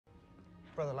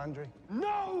Brother Landry.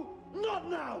 No! Not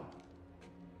now!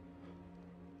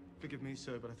 Forgive me,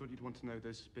 sir, but I thought you'd want to know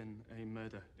there's been a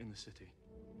murder in the city.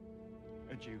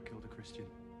 A Jew killed a Christian.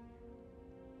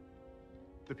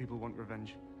 The people want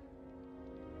revenge.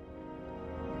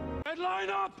 And line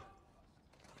up!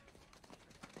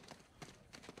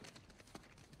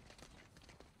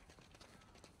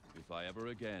 If I ever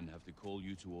again have to call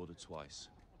you to order twice,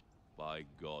 by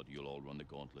God, you'll all run the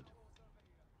gauntlet.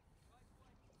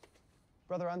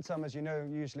 Brother Anselm, as you know,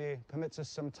 usually permits us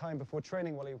some time before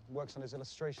training while he works on his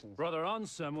illustrations. Brother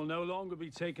Anselm will no longer be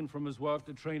taken from his work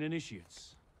to train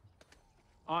initiates.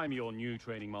 I'm your new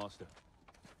training master.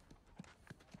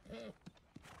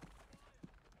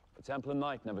 A Templar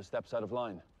Knight never steps out of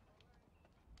line.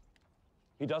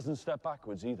 He doesn't step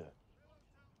backwards either.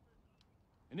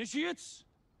 Initiates,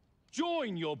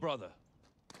 join your brother.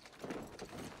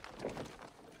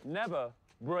 Never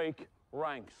break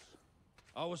ranks.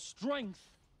 Our strength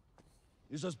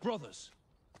is as brothers.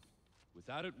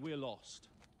 Without it, we're lost.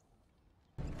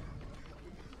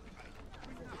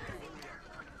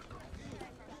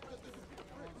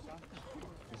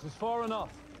 This is far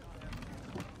enough.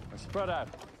 Now spread out.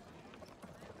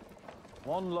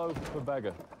 One loaf per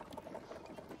beggar.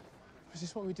 Is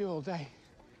this what we do all day?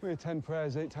 We attend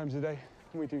prayers 8 times a day,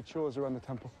 and we do chores around the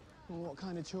temple. Well, what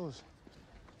kind of chores?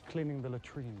 Cleaning the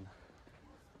latrine.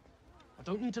 I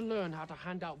don't need to learn how to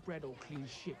hand out bread or clean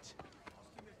shit.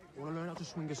 I want to learn how to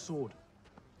swing a sword.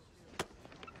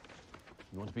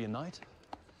 You want to be a knight?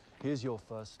 Here's your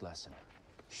first lesson.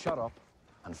 Shut up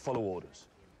and follow orders.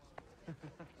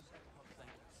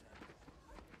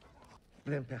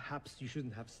 Then perhaps you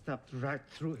shouldn't have stepped right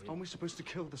through it. Aren't we supposed to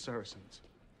kill the Saracens?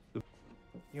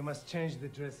 You must change the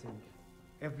dressing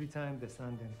every time the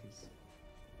sun enters.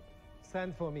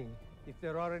 Stand for me if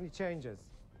there are any changes.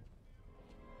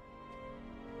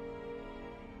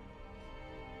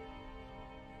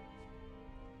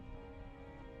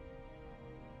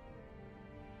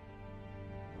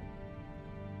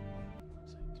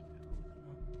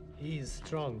 He is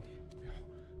strong.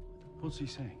 What's he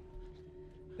saying?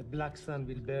 The black sun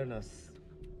will burn us.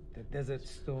 The desert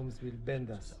storms will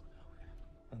bend us.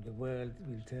 And the world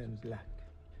will turn black.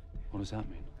 What does that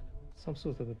mean? Some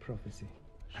sort of a prophecy.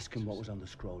 Ask him what was on the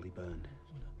scroll he burned.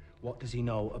 What does he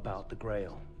know about the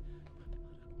Grail?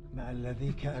 مع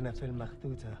الذي كان في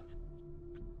المخطوطة.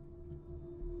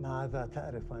 ماذا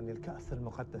تعرف عن الكأس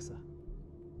المقدسة؟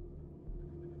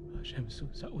 شمس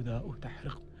سوداء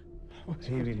تحرق.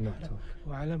 He will not talk.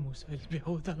 وعلم سيصبح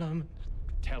ظلاما.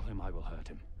 Tell him I will hurt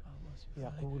him.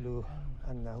 يقول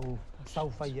أنه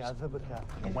سوف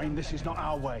يعذبك. Wayne, this is not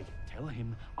our way. Tell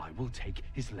him I will take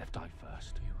his left eye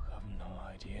first. You have no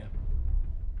idea.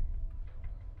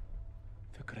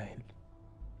 The Grail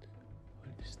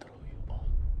will destroy you all.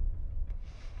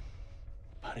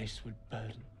 Paris will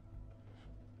burn.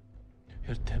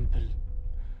 Your temple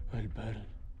will burn.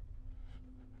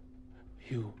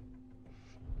 You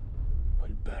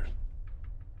will burn.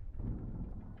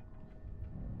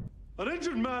 An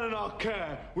injured man in our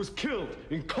care was killed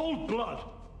in cold blood.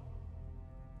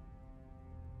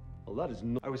 Well, that is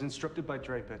not... I was instructed by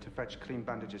Draper to fetch clean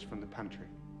bandages from the pantry.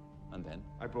 And then?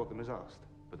 I brought them as asked.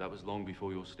 But that was long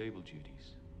before your stable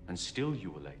duties. And still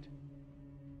you were late.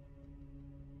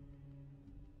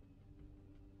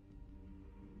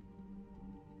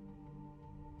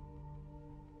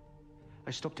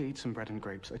 I stopped to eat some bread and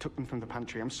grapes. I took them from the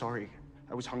pantry. I'm sorry.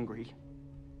 I was hungry.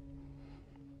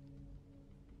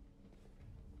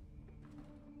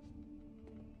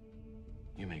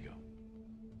 You may go.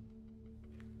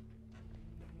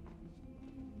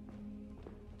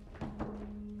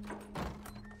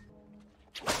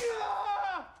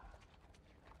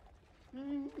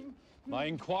 My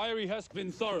inquiry has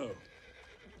been thorough.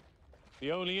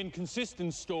 The only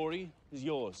inconsistent story is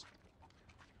yours.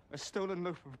 A stolen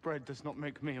loaf of bread does not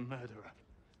make me a murderer.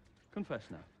 Confess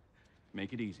now.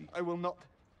 Make it easy. I will not.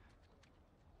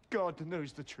 God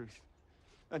knows the truth,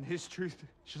 and his truth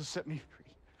shall set me free.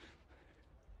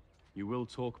 You will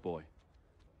talk, boy.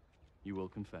 You will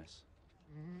confess.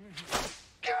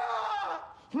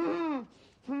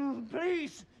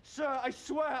 Please, sir, I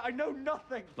swear I know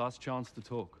nothing. Last chance to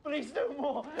talk. Please, no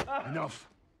more. Enough.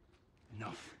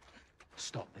 Enough.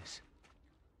 Stop this.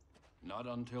 Not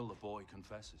until the boy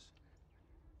confesses.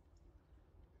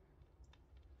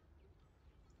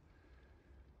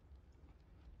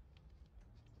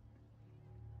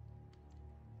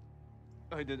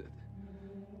 I did it.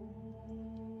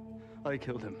 I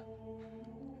killed him.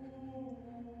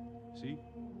 See?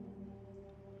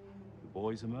 The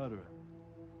boy's a murderer.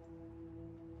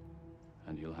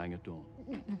 And he'll hang at dawn.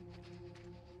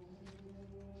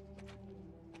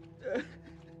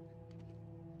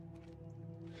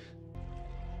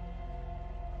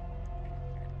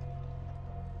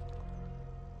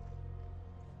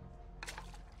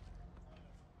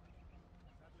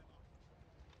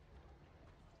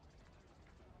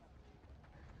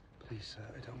 Please, sir,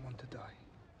 I don't want to die.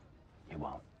 You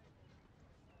won't.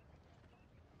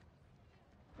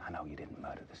 I know you didn't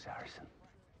murder the Saracen.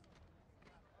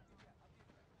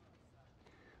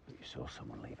 But you saw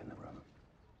someone leaving the room,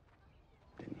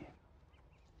 didn't you?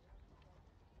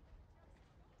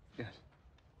 Yes.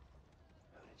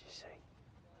 Who did you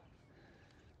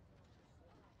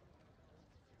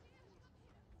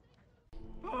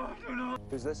see?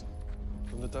 Who's this?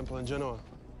 From the temple in Genoa.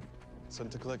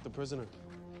 Sent to collect the prisoner.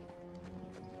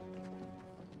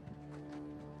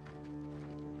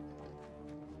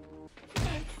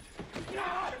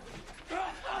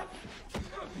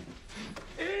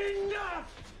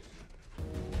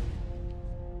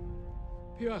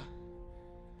 Pierre,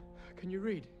 can you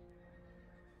read?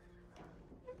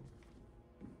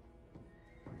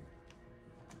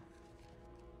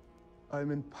 I'm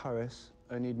in Paris.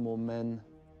 I need more men.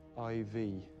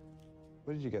 IV.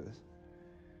 Where did you get this?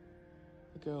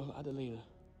 The girl, Adelina.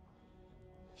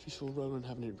 She saw Roland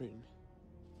having it written.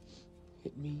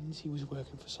 It means he was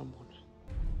working for someone.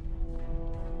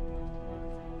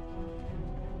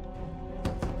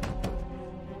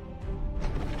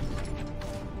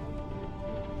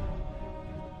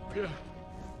 Pierre.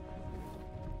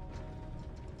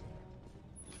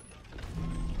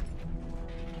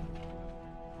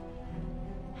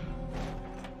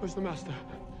 Where's the master?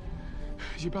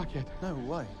 Is he back yet? No,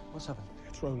 why? What's happened?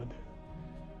 It's Roland.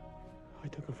 I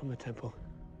took him from the temple.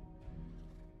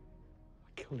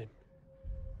 I killed him.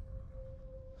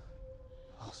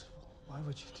 Possible. Why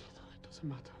would you do that? It doesn't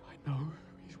matter. I know who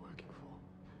he's working for.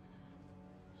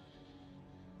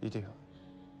 You do?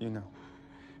 You know?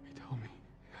 He told me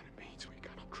that it means we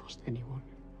cannot trust anyone.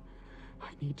 I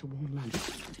need to warn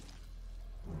Lancelot.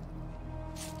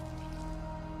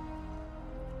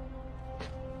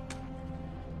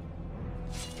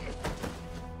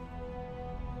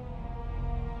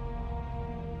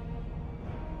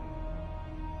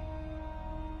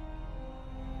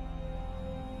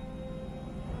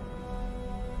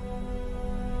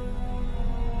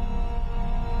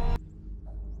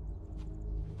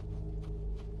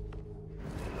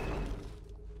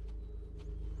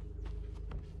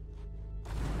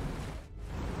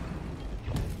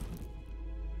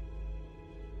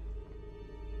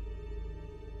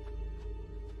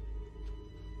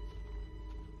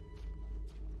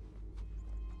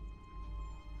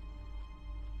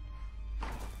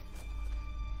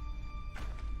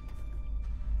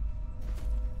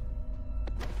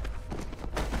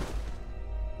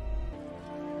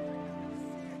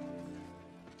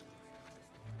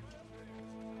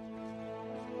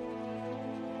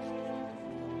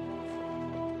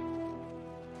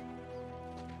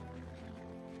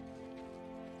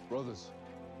 Brothers,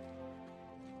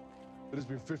 it has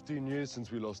been 15 years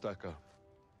since we lost Akka.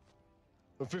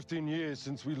 And 15 years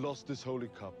since we lost this holy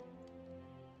cup.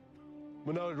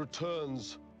 But now it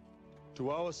returns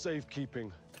to our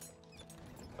safekeeping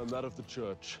and that of the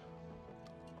church.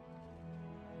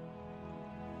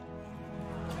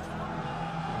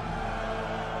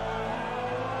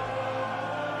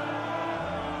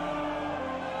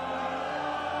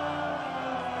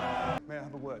 May I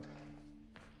have a word?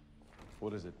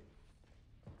 What is it?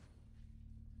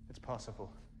 It's Parsifal.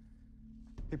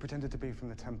 He pretended to be from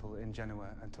the temple in Genoa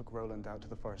and took Roland out to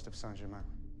the forest of Saint-Germain.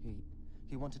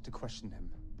 He wanted to question him,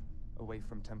 away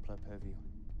from Templar purview.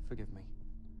 Forgive me.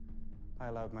 I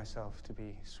allowed myself to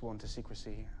be sworn to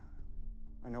secrecy.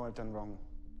 I know I've done wrong.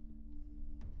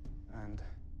 And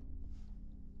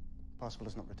Parsifal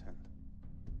has not returned.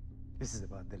 This is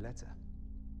about the letter.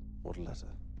 What letter?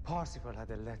 Parsifal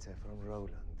had a letter from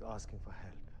Roland asking for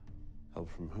help. Help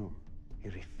from whom? He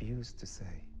refused to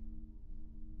say.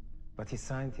 But he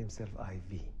signed himself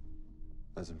IV.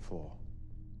 As in for?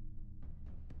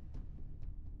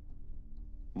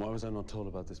 Why was I not told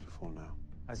about this before now?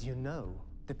 As you know,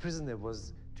 the prisoner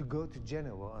was to go to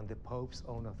Genoa on the Pope's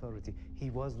own authority. He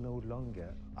was no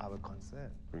longer our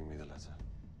concern. Bring me the letter.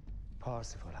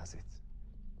 Parsifal has it.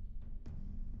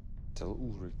 Tell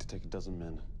Ulrich to take 12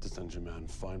 men to Saint-Germain,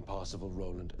 find Parsifal,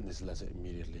 Roland, and this letter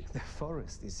immediately. The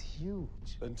forest is huge.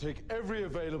 Then take every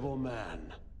available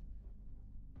man.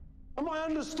 Am I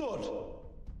understood?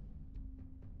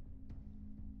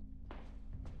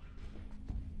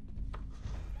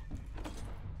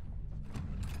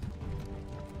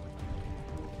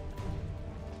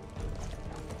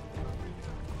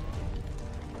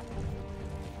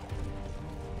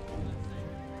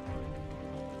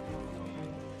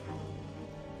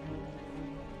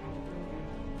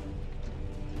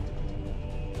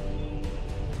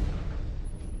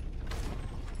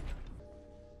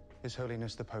 His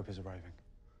Holiness the Pope is arriving.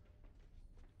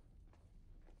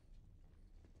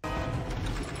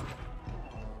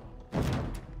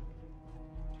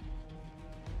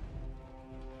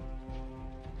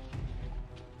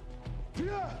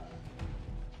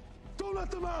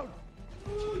 them out!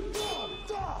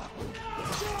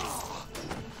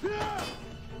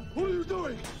 What are you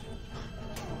doing?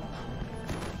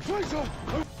 Traitor!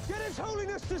 Get His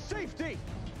Holiness to safety!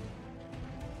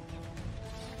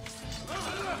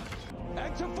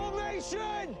 Enter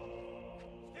formation!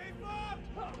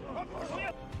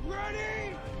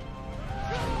 Ready!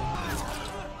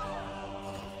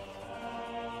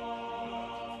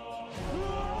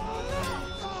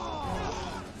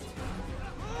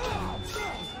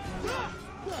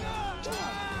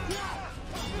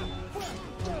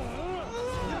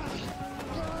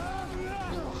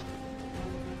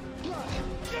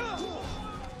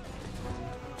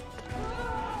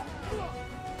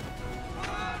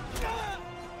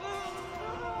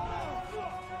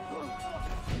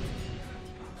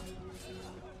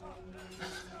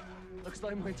 Looks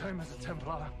like my time as a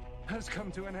Templar has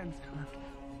come to an end.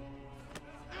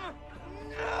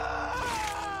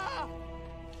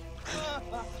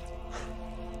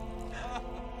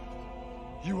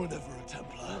 You were never a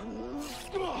Templar.